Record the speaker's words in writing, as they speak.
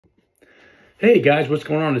Hey guys, what's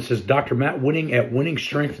going on? This is Dr. Matt Wenning at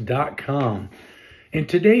winningstrength.com. And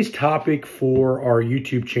today's topic for our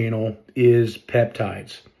YouTube channel is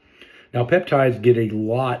peptides. Now, peptides get a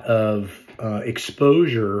lot of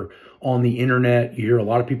exposure on the internet. You hear a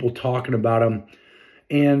lot of people talking about them.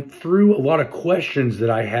 And through a lot of questions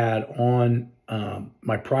that I had on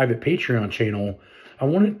my private Patreon channel, I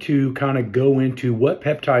wanted to kind of go into what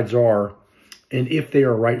peptides are and if they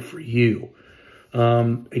are right for you.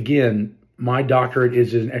 Again, my doctorate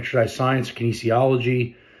is in exercise science,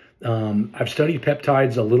 kinesiology. I've studied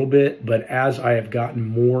peptides a little bit, but as I have gotten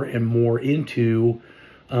more and more into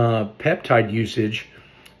peptide usage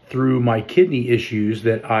through my kidney issues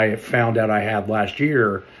that I found out I had last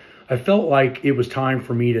year, I felt like it was time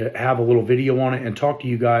for me to have a little video on it and talk to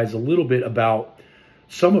you guys a little bit about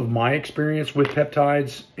some of my experience with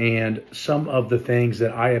peptides and some of the things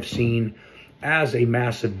that I have seen as a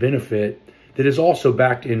massive benefit that is also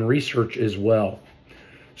backed in research as well.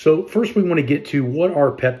 So first we want to get to what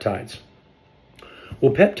are peptides.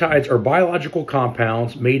 Well, peptides are biological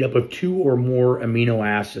compounds made up of two or more amino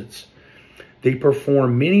acids. They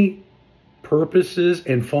perform many purposes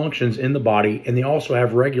and functions in the body, and they also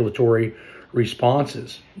have regulatory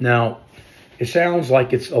responses. Now, it sounds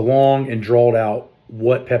like it's a long and drawn out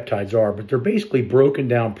what peptides are, but they're basically broken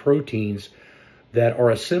down proteins that are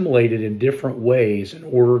assimilated in different ways in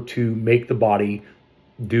order to make the body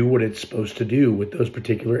do what it's supposed to do with those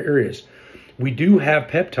particular areas. We do have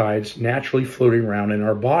peptides naturally floating around in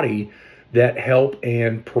our body that help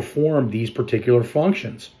and perform these particular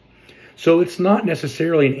functions. So it's not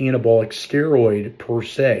necessarily an anabolic steroid per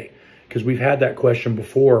se, because we've had that question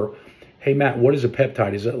before. Hey, Matt, what is a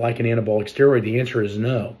peptide? Is it like an anabolic steroid? The answer is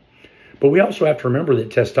no. But we also have to remember that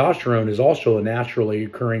testosterone is also a naturally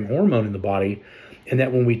occurring hormone in the body, and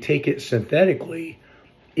that when we take it synthetically,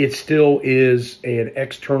 it still is an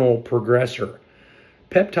external progressor.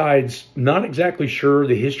 Peptides, not exactly sure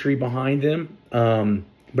the history behind them,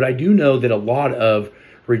 but I do know that a lot of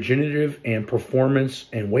regenerative and performance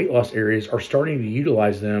and weight loss areas are starting to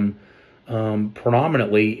utilize them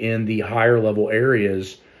predominantly in the higher level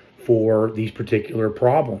areas for these particular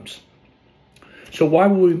problems. So why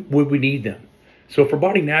would we need them? So if our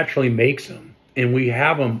body naturally makes them and we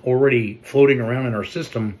have them already floating around in our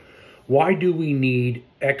system, why do we need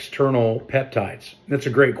external peptides? That's a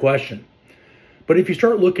great question. But if you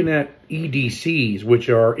start looking at EDCs, which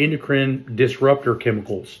are endocrine disruptor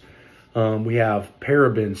chemicals, we have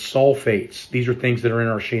parabens, sulfates. These are things that are in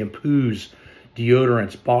our shampoos,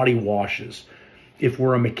 deodorants, body washes. If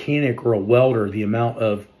we're a mechanic or a welder, the amount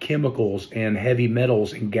of chemicals and heavy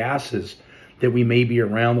metals and gases that we may be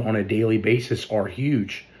around on a daily basis are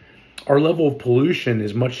huge. Our level of pollution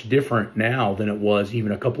is much different now than it was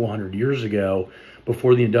even a couple hundred years ago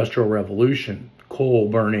before the Industrial Revolution. Coal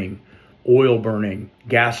burning, oil burning,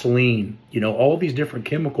 gasoline, all these different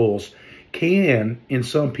chemicals can, in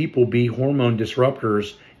some people, be hormone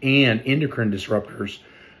disruptors and endocrine disruptors,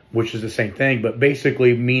 which is the same thing, but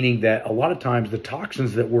basically meaning that a lot of times the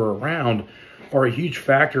toxins that were around are a huge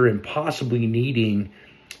factor in possibly needing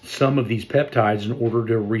some of these peptides in order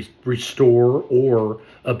to restore or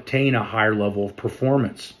obtain a higher level of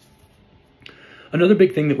performance. Another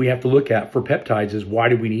big thing that we have to look at for peptides is why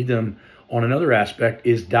do we need them on another aspect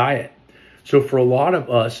is diet. So for a lot of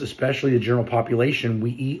us, especially the general population, we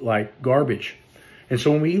eat like garbage. And so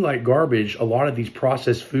when we eat like garbage, a lot of these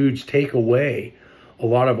processed foods take away a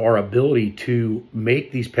lot of our ability to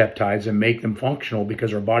make these peptides and make them functional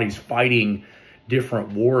because our body's fighting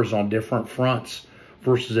different wars on different fronts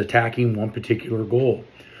versus attacking one particular goal.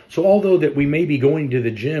 So although that we may be going to the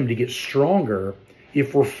gym to get stronger,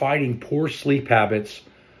 if we're fighting poor sleep habits,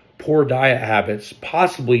 poor diet habits,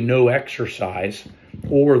 possibly no exercise,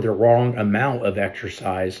 or the wrong amount of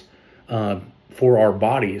exercise for our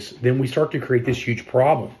bodies, then we start to create this huge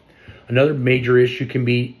problem. Another major issue can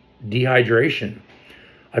be dehydration.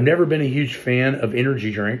 I've never been a huge fan of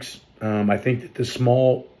energy drinks. I think that the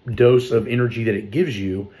small dose of energy that it gives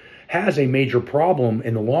you has a major problem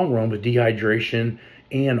in the long run with dehydration,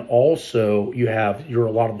 and also you have a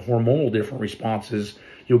lot of hormonal different responses.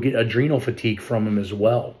 You'll get adrenal fatigue from them as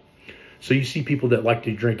well. So you see people that like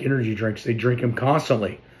to drink energy drinks, they drink them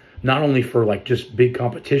constantly, not only for like just big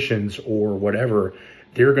competitions or whatever.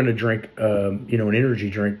 They're going to drink, an energy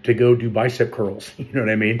drink to go do bicep curls. You know what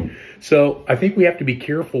I mean? So I think we have to be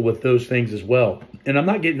careful with those things as well. And I'm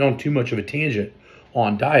not getting on too much of a tangent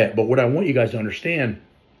on diet, but what I want you guys to understand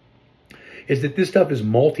is that this stuff is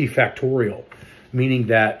multifactorial, meaning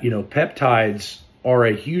that, peptides are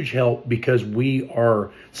a huge help because we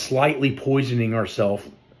are slightly poisoning ourselves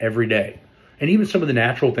every day. And even some of the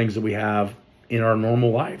natural things that we have in our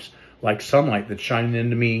normal lives, like sunlight that's shining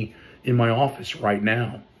into me in my office right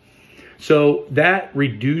now. So that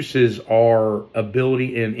reduces our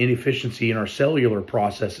ability and inefficiency in our cellular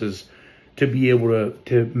processes to be able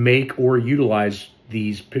to make or utilize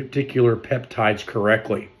these particular peptides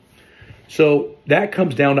correctly. So that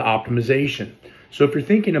comes down to optimization. So if you're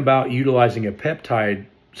thinking about utilizing a peptide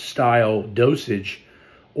style dosage,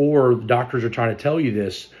 or doctors are trying to tell you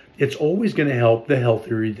this, it's always going to help the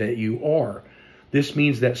healthier that you are. This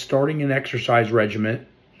means that starting an exercise regimen,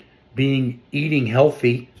 eating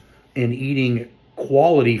healthy and eating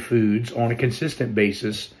quality foods on a consistent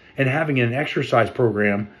basis, and having an exercise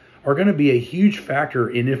program are going to be a huge factor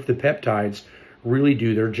in if the peptides really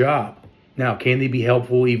do their job. Now, can they be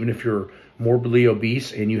helpful even if you're morbidly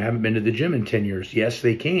obese and you haven't been to the gym in 10 years? Yes,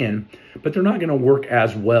 they can, but they're not going to work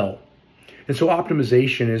as well. And so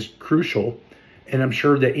optimization is crucial. And I'm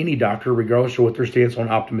sure that any doctor, regardless of what their stance on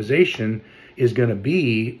optimization is going to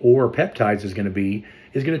be, or peptides is going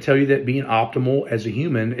to tell you that being optimal as a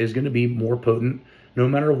human is going to be more potent no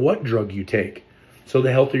matter what drug you take. So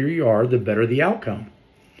the healthier you are, the better the outcome.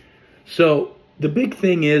 So the big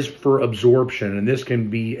thing is for absorption, and this can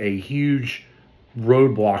be a huge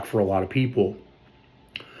roadblock for a lot of people.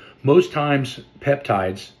 Most times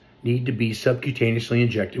peptides need to be subcutaneously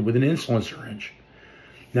injected with an insulin syringe.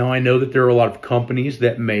 Now, I know that there are a lot of companies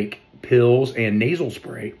that make pills and nasal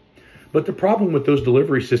spray, but the problem with those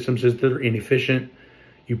delivery systems is they're inefficient.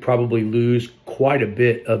 You probably lose quite a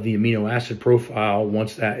bit of the amino acid profile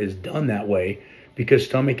once that is done that way, because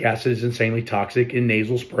stomach acid is insanely toxic in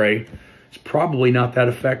nasal spray. It's probably not that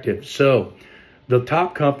effective. So the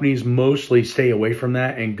top companies mostly stay away from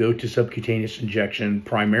that and go to subcutaneous injection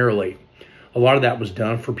primarily. A lot of that was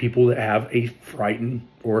done for people that have a frighten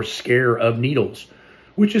or scare of needles,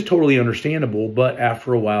 which is totally understandable, but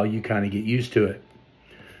after a while you kind of get used to it.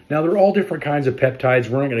 Now, there are all different kinds of peptides.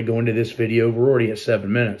 We're not going to go into this video. We're already at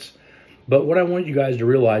 7 minutes. But what I want you guys to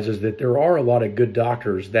realize is that there are a lot of good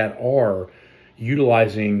doctors that are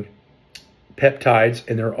utilizing peptides,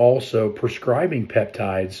 and they're also prescribing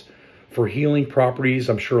peptides for healing properties.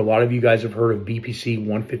 I'm sure a lot of you guys have heard of BPC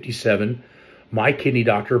 157. My kidney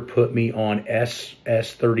doctor put me on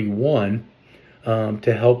SS31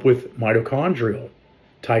 to help with mitochondrial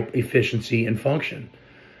type efficiency and function.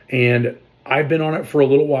 And I've been on it for a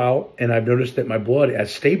little while, and I've noticed that my blood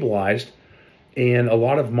has stabilized, and a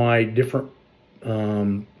lot of my different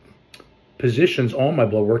positions on my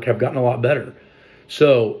blood work have gotten a lot better.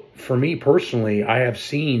 So for me personally, I have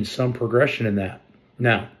seen some progression in that.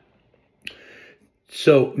 Now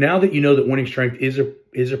that you know that Winning Strength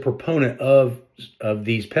is a proponent of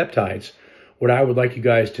these peptides, what I would like you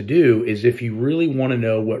guys to do is, if you really want to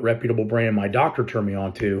know what reputable brand my doctor turned me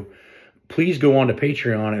on to, please go on to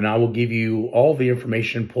Patreon, and I will give you all the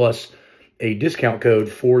information plus a discount code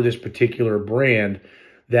for this particular brand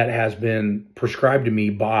that has been prescribed to me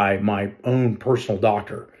by my own personal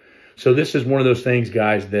doctor. So this is one of those things,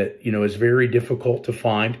 guys, that, you know, is very difficult to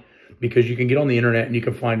find, because you can get on the internet and you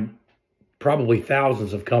can find probably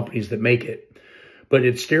thousands of companies that make it. But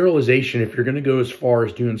it's sterilization. If you're going to go as far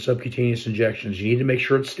as doing subcutaneous injections, you need to make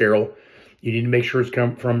sure it's sterile. You need to make sure it's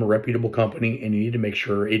come from a reputable company, and you need to make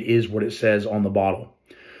sure it is what it says on the bottle.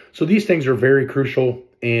 So these things are very crucial.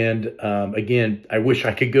 And again, I wish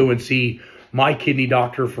I could go and see my kidney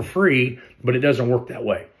doctor for free, but it doesn't work that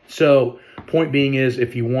way. So point being is,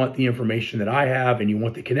 if you want the information that I have and you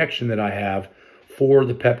want the connection that I have for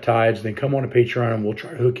the peptides, then come on to Patreon and we'll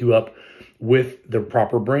try to hook you up with the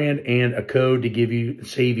proper brand and a code to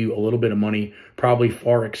save you a little bit of money, probably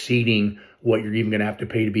far exceeding what you're even going to have to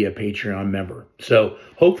pay to be a Patreon member. So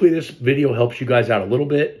hopefully this video helps you guys out a little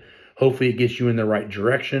bit. Hopefully it gets you in the right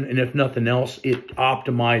direction. And if nothing else, it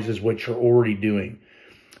optimizes what you're already doing.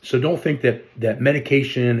 So don't think that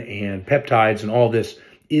medication and peptides and all this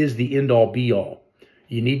is the end-all be-all.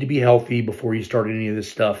 You need to be healthy before you start any of this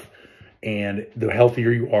stuff. And the healthier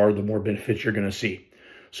you are, the more benefits you're going to see.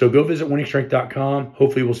 So go visit winningstrength.com.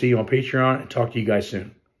 Hopefully we'll see you on Patreon, and talk to you guys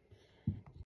soon.